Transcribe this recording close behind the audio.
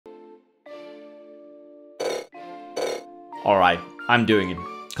Alright, I'm doing it.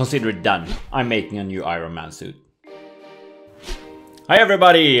 Consider it done. I'm making a new Iron Man suit. Hi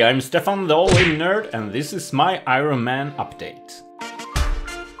everybody, I'm Stefan The All-In Nerd and this is my Iron Man update.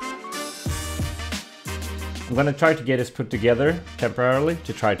 I'm gonna try to get this put together temporarily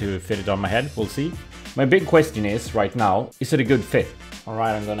to try to fit it on my head, we'll see. My big question is, right now, is it a good fit?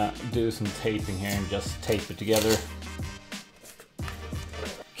 Alright, I'm gonna do some taping here and just tape it together.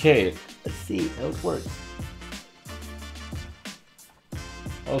 Okay, let's see how it works.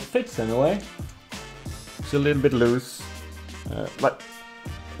 Well, it fits anyway. It's a little bit loose, but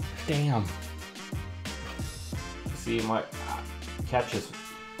damn. See, my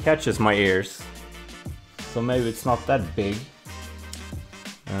catches my ears, so maybe it's not that big.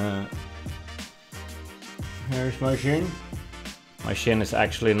 Here's my chin. My chin is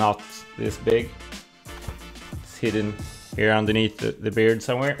actually not this big. It's hidden here underneath the beard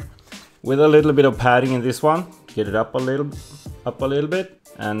somewhere. With a little bit of padding in this one, get it up a little bit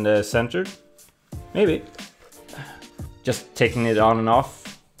and centered. Maybe. Just taking it on and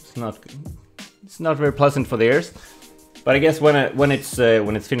off. It's not very pleasant for the ears. But I guess when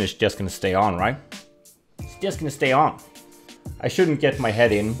it's finished, just gonna stay on, right? It's just gonna stay on. I shouldn't get my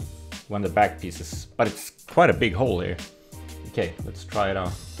head in when the back piece is, but it's quite a big hole here. Okay, let's try it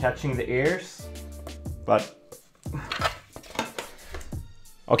on. Catching the ears, but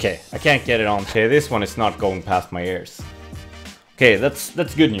okay, I can't get it on here. This one is not going past my ears. Okay, that's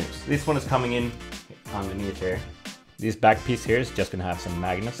good news. This one is coming in underneath here. This back piece here is just gonna have some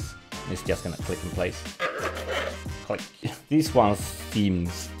magnets. It's just gonna click in place. Click. These ones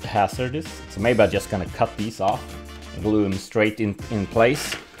seems hazardous, so maybe I'm just gonna cut these off and glue them straight in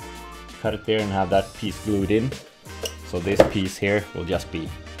place. Cut it there and have that piece glued in. So this piece here will just be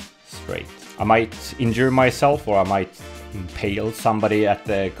straight. I might injure myself or I might impale somebody at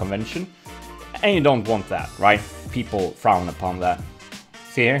the convention. And you don't want that, right? People frown upon that.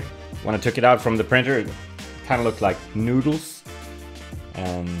 See here? When I took it out from the printer, it kind of looked like noodles.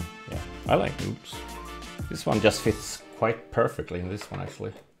 And yeah, I like noodles. This one just fits quite perfectly in this one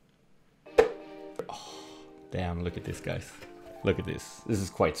actually. Oh, damn, look at this, guys. Look at this. This is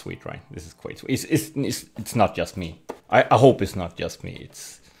quite sweet, right? This is quite sweet. It's not just me. I hope it's not just me.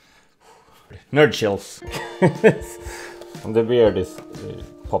 It's nerd chills. And the beard is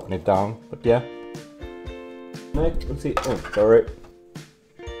popping it down, but yeah. Let's see. Oh, sorry.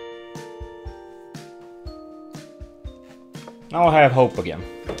 Now I have hope again.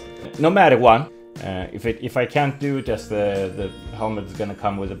 No matter what, if I can't do it as the helmet is gonna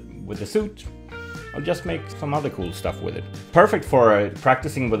come with the suit, I'll just make some other cool stuff with it. Perfect for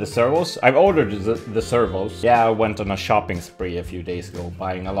practicing with the servos. I've ordered the servos. Yeah, I went on a shopping spree a few days ago,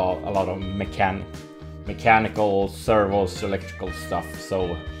 buying a lot of mechanical servos, electrical stuff.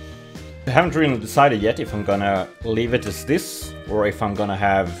 So I haven't really decided yet if I'm gonna leave it as this or if I'm gonna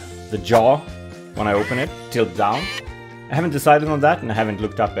have the jaw when I open it tilt down. I haven't decided on that, and I haven't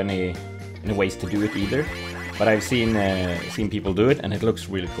looked up any ways to do it either. But I've seen people do it, and it looks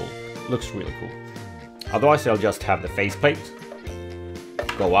really cool. Looks really cool. Otherwise, I'll just have the faceplate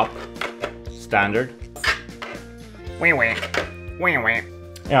go up, standard.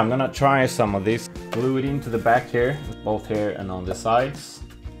 Yeah, I'm gonna try some of this. Glue it into the back here, both here and on the sides.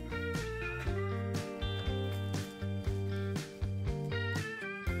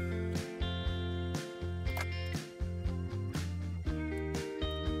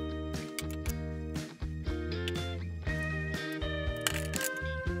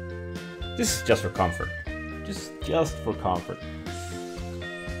 This is just for comfort. Just for comfort.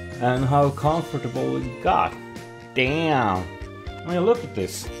 And how comfortable it got. Damn. I mean, look at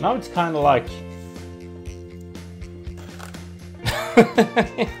this. Now it's kind of like...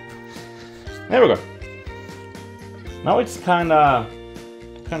 There we go. Now it's kind of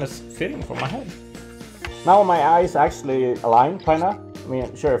fitting for my head. Now my eyes actually align, kind of. I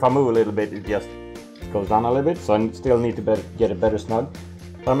mean, sure, if I move a little bit, it just goes down a little bit. So I still need to get a better snug.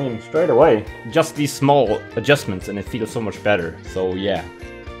 I mean, straight away, just these small adjustments and it feels so much better. So yeah,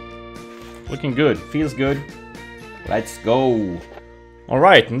 looking good, feels good. Let's go.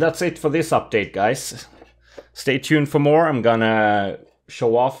 Alright, and that's it for this update, guys. Stay tuned for more. I'm gonna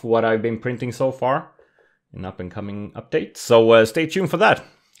show off what I've been printing so far in up and coming updates. So stay tuned for that.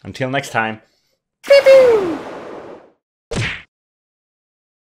 Until next time. Pew-pew!